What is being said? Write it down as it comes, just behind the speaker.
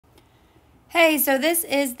Hey, so this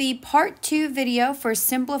is the part 2 video for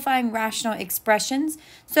simplifying rational expressions.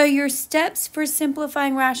 So your steps for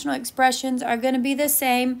simplifying rational expressions are going to be the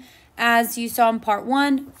same as you saw in part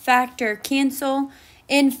 1, factor, cancel.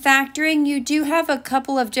 In factoring, you do have a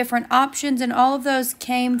couple of different options, and all of those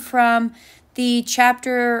came from the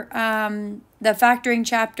chapter, the factoring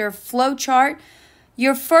chapter flowchart.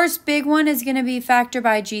 Your first big one is going to be factor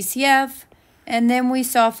by GCF, and then we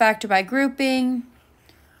saw factor by grouping,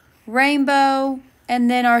 rainbow, and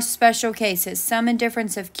then our special cases, sum and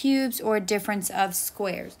difference of cubes or difference of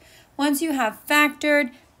squares. Once you have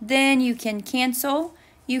factored, then you can cancel.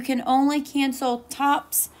 You can only cancel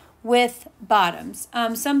tops with bottoms.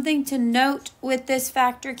 Something to note with this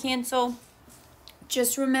factor cancel,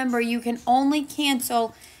 just remember you can only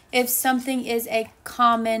cancel if something is a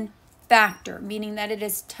common factor, meaning that it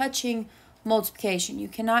is touching multiplication. You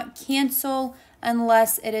cannot cancel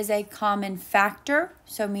unless it is a common factor,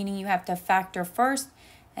 so meaning you have to factor first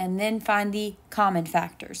and then find the common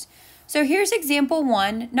factors. So here's example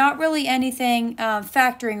 1, not really anything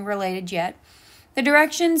factoring related yet. The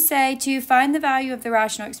directions say to find the value of the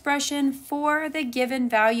rational expression for the given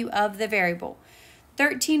value of the variable.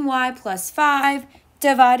 13y plus 5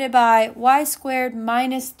 divided by y squared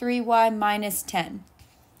minus 3y minus 10.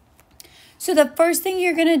 So the first thing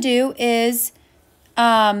you're going to do is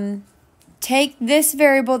take this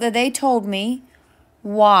variable that they told me,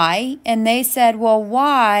 y, and they said, well,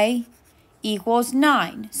 y equals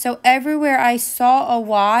 9. So everywhere I saw a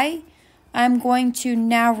y, I'm going to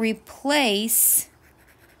now replace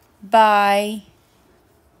by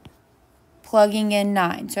plugging in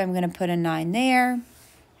 9. So I'm going to put a 9 there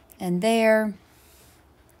and there.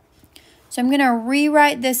 So I'm going to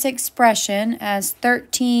rewrite this expression as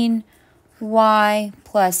 13y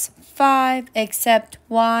plus 5, except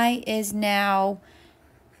y is now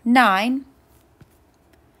 9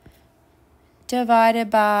 divided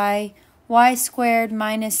by y squared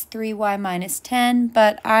minus 3y minus 10,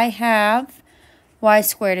 but I have y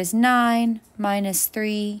squared is 9 minus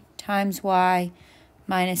 3 times y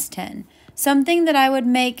minus 10. Something that I would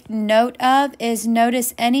make note of is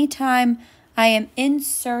notice anytime I am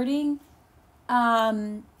inserting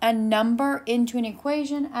a number into an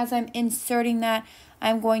equation, as I'm inserting that,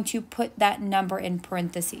 I'm going to put that number in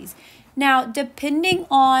parentheses. Now, depending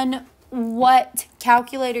on what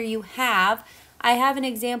calculator you have, I have an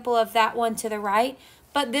example of that one to the right,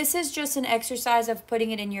 but this is just an exercise of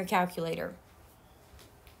putting it in your calculator.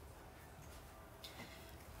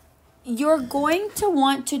 You're going to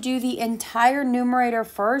want to do the entire numerator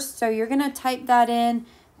first, so you're going to type that in,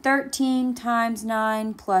 13 times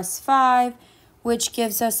 9 plus 5, which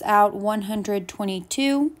gives us out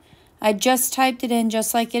 122. I just typed it in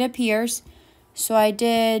just like it appears. So I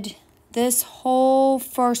did this whole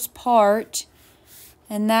first part,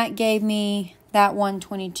 and that gave me that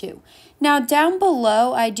 122. Now down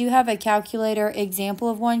below, I do have a calculator example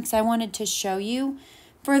of one because I wanted to show you.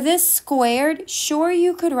 For this squared, sure,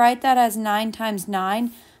 you could write that as 9 times 9,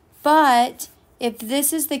 but if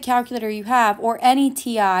this is the calculator you have, or any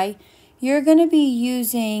TI, you're going to be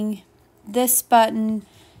using this button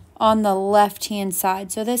on the left-hand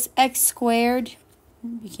side. So this x squared,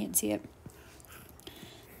 you can't see it,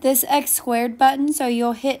 this x squared button, so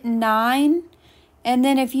you'll hit 9, and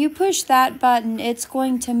then if you push that button, it's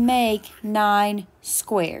going to make 9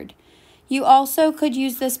 squared. You also could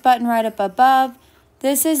use this button right up above.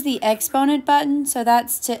 This is the exponent button, so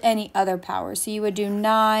that's to any other power. So you would do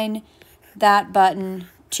 9, that button,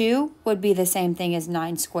 2 would be the same thing as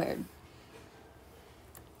 9 squared.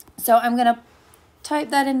 So I'm going to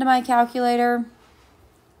type that into my calculator.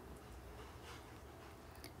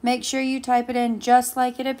 Make sure you type it in just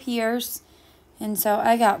like it appears. And so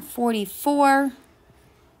I got 44.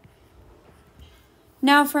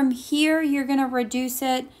 Now from here, you're going to reduce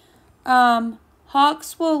it.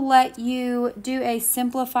 Hawks will let you do a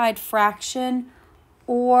simplified fraction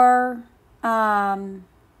or a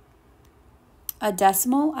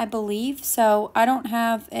decimal, I believe. So I don't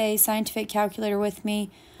have a scientific calculator with me,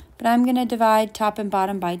 but I'm going to divide top and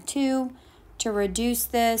bottom by 2 to reduce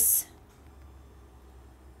this.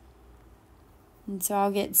 And so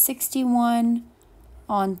I'll get 61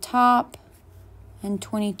 on top and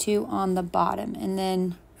 22 on the bottom. And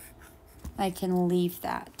then I can leave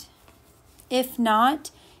that. If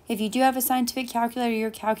not, if you do have a scientific calculator,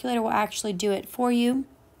 your calculator will actually do it for you.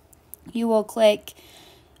 You will click,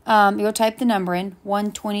 you'll type the number in,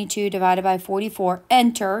 122 divided by 44,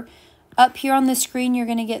 enter. Up here on the screen, you're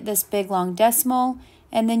going to get this big long decimal,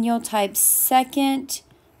 and then you'll type second,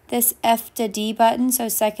 this F to D button, so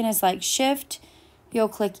second is like shift. You'll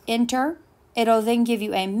click enter. It'll then give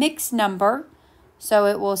you a mixed number, So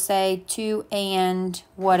it will say 2 and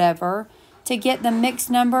whatever. To get the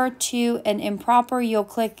mixed number to an improper, you'll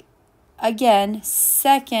click again,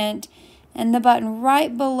 second, and the button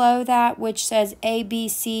right below that, which says A, B,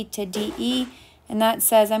 C to D, E. And that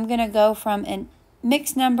says I'm going to go from a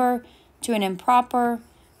mixed number to an improper.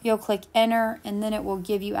 You'll click enter, and then it will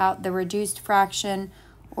give you out the reduced fraction,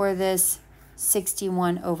 or this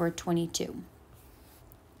 61/22.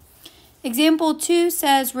 Example 2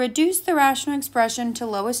 says reduce the rational expression to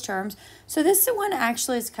lowest terms. So this one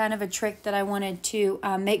actually is kind of a trick that I wanted to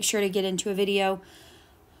make sure to get into a video.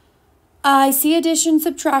 I see addition,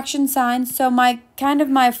 subtraction signs, so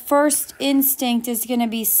my first instinct is going to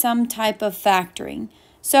be some type of factoring.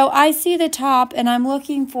 So I see the top, and I'm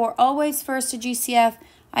looking for always first to GCF.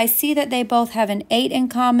 I see that they both have an 8 in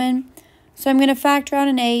common, so I'm going to factor out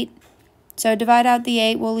an 8. So divide out the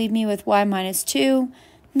 8 will leave me with y minus 2.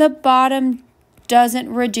 The bottom doesn't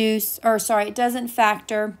reduce, or sorry, it doesn't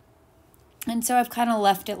factor, and so I've kind of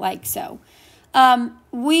left it like so.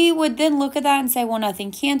 We would then look at that and say, well, nothing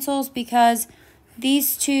cancels because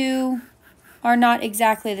these two are not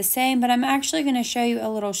exactly the same, but I'm actually going to show you a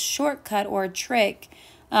little shortcut or a trick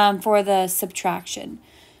for the subtraction.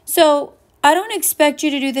 So I don't expect you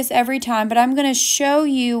to do this every time, but I'm going to show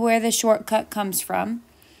you where the shortcut comes from.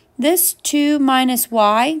 This 2 minus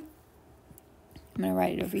y, I'm going to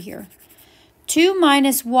write it over here. 2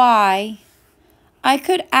 minus y, I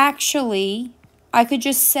could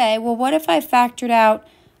just say, well, what if I factored out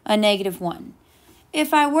a negative 1?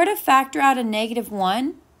 If I were to factor out a negative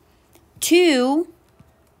 1, 2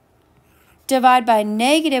 divided by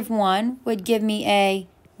negative 1 would give me a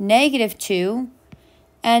negative 2,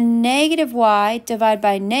 and negative y divided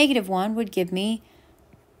by negative 1 would give me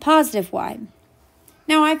positive y.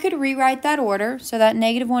 Now I could rewrite that order so that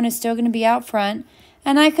negative 1 is still going to be out front,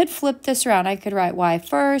 and I could flip this around. I could write y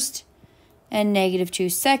first and negative 2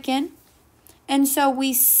 second. And so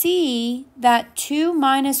we see that 2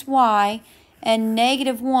 minus y and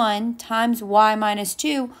negative 1 times y minus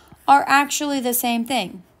 2 are actually the same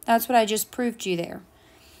thing. That's what I just proved to you there.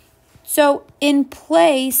 So in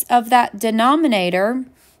place of that denominator,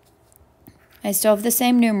 I still have the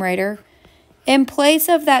same numerator. In place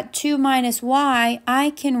of that 2 minus y,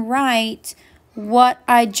 I can write what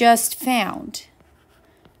I just found.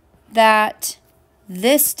 That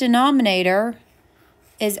this denominator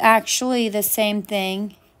is actually the same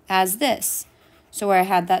thing as this. So where I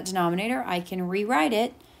had that denominator, I can rewrite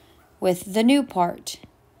it with the new part.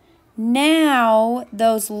 Now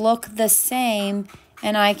those look the same,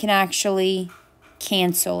 and I can actually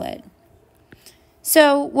cancel it.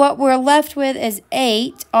 So what we're left with is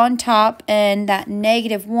 8 on top and that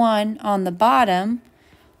negative 1 on the bottom.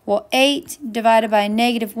 Well, 8 divided by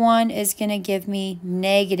negative 1 is going to give me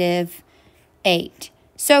negative 8.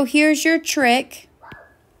 So here's your trick.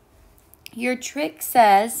 Your trick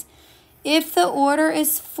says, if the order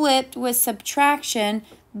is flipped with subtraction,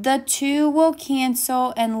 the 2 will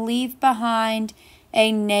cancel and leave behind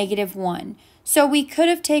a negative 1. So we could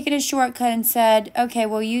have taken a shortcut and said, okay,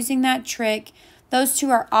 well, using that trick, those two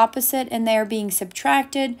are opposite and they are being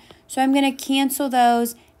subtracted. So I'm going to cancel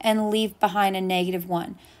those and leave behind a negative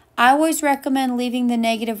 1. I always recommend leaving the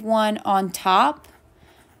negative 1 on top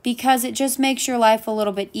because it just makes your life a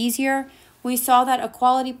little bit easier. We saw that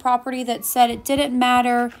equality property that said it didn't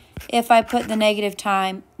matter if I put the negative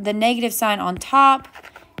sign on top,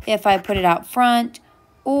 if I put it out front,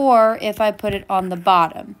 or if I put it on the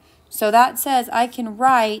bottom. So that says I can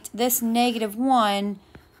write this negative 1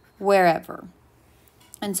 wherever.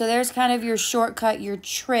 And so there's kind of your shortcut, your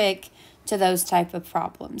trick to those type of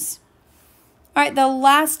problems. All right, the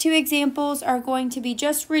last two examples are going to be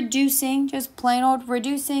just reducing, just plain old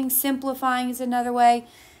reducing. Simplifying is another way.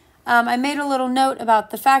 I made a little note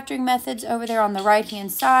about the factoring methods over there on the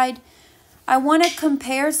right-hand side. I want to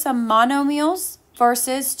compare some monomials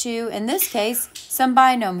versus to, in this case, some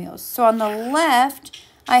binomials. So on the left,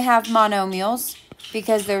 I have monomials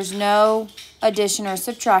because there's no addition or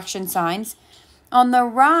subtraction signs. On the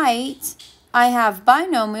right, I have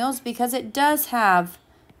binomials because it does have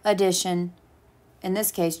addition, in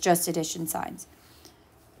this case, just addition signs.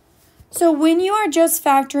 So when you are just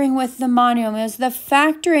factoring with the monomials, the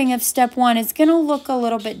factoring of step 1 is going to look a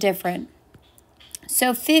little bit different.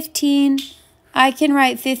 So 15, I can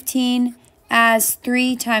write 15 as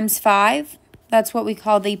 3 times 5. That's what we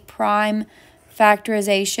call the prime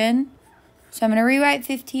factorization. So I'm going to rewrite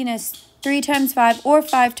 15 as 3 times 5 or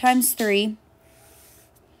 5 times 3.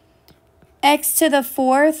 X to the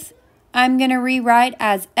 4th, I'm going to rewrite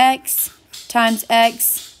as x times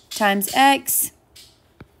x times x.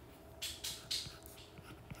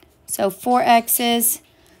 So 4 x's.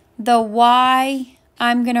 The y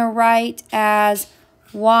I'm going to write as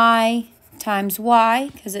y times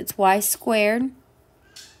y because it's y squared.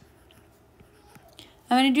 I'm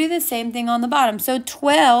going to do the same thing on the bottom. So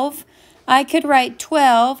 12, I could write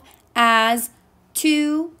 12 as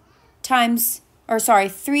 3 times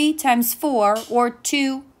 4 or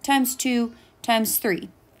 2 times 2 times 3.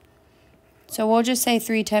 So we'll just say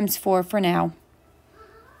 3 times 4 for now.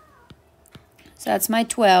 So that's my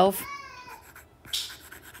 12.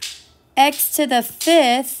 X to the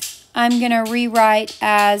 5th, I'm going to rewrite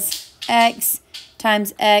as x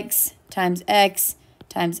times x times x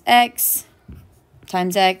times x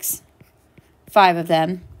times x, 5 of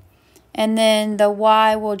them. And then the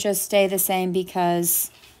y will just stay the same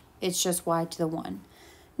because it's just y to the 1.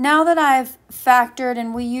 Now that I've factored,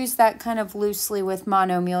 and we use that kind of loosely with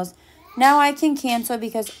monomials, now I can cancel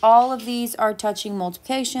because all of these are touching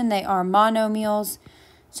multiplication. They are monomials.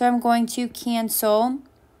 So I'm going to cancel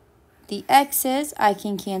the x's. I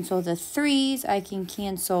can cancel the 3's. I can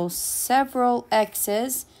cancel several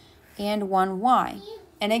x's and one y.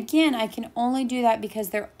 And again, I can only do that because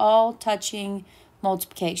they're all touching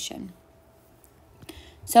multiplication.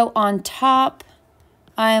 So on top,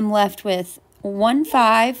 I am left with 1,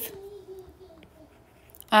 5.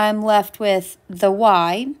 I'm left with the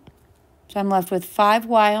y. So I'm left with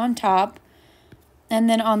 5y on top. And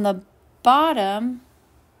then on the bottom,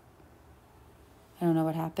 I don't know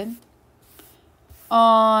what happened.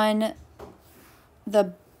 On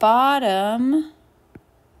the bottom,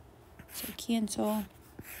 so cancel.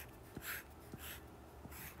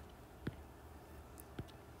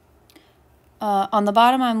 On the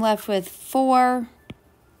bottom, I'm left with 4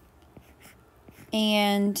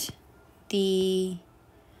 and the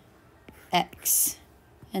x.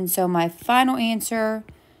 And so my final answer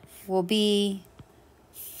will be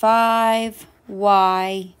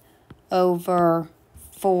 5y over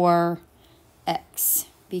 4x.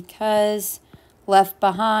 Because left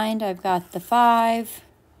behind, I've got the 5,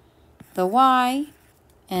 the y,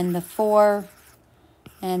 and the 4,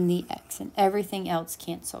 and the x. And everything else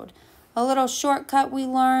canceled. A little shortcut we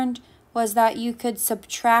learned was that you could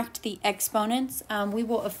subtract the exponents. We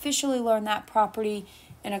will officially learn that property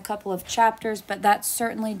in a couple of chapters, but that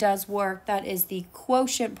certainly does work. That is the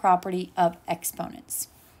quotient property of exponents.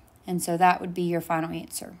 And so that would be your final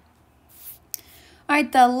answer. All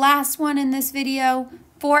right, the last one in this video,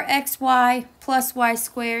 4xy plus y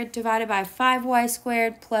squared divided by 5y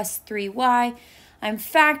squared plus 3y. I'm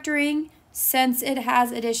factoring since it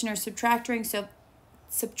has addition or subtraction, so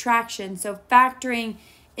factoring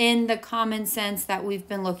in the common sense that we've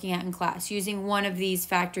been looking at in class, using one of these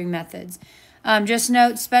factoring methods. Just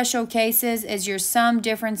note, special cases is your sum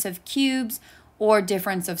difference of cubes or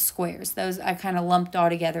difference of squares. Those I kind of lumped all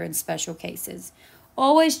together in special cases.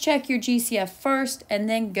 Always check your GCF first and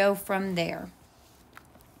then go from there.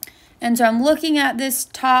 And so I'm looking at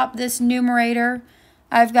this numerator.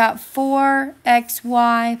 I've got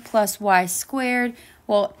 4xy plus y squared.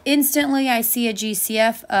 Well, instantly I see a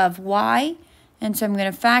GCF of y, and so I'm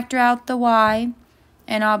going to factor out the y,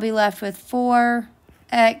 and I'll be left with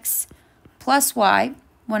 4x plus y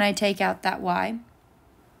when I take out that y.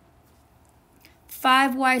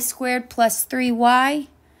 5y squared plus 3y,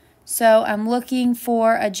 so I'm looking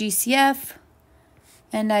for a GCF,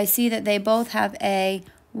 and I see that they both have a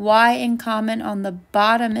y in common on the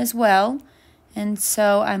bottom as well, and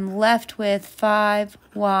so I'm left with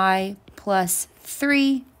 5y plus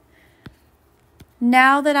 3.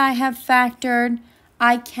 Now that I have factored,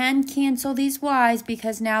 I can cancel these y's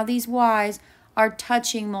because now these y's are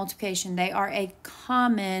touching multiplication. They are a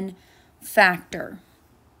common factor.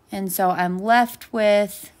 And so I'm left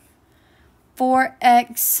with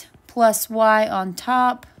 4x plus y on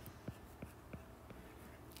top.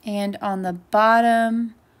 And on the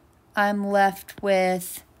bottom, I'm left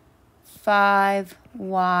with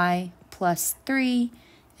 5y plus 3.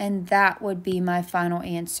 And that would be my final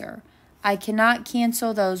answer. I cannot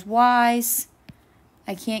cancel those y's.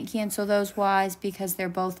 I can't cancel those y's because they're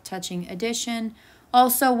both touching addition.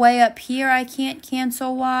 Also, way up here, I can't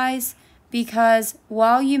cancel y's because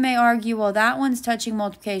while you may argue, well, that one's touching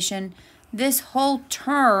multiplication, this whole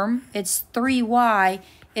term, it's 3y,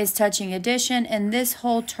 is touching addition, and this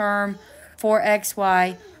whole term,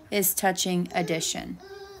 4xy, is touching addition.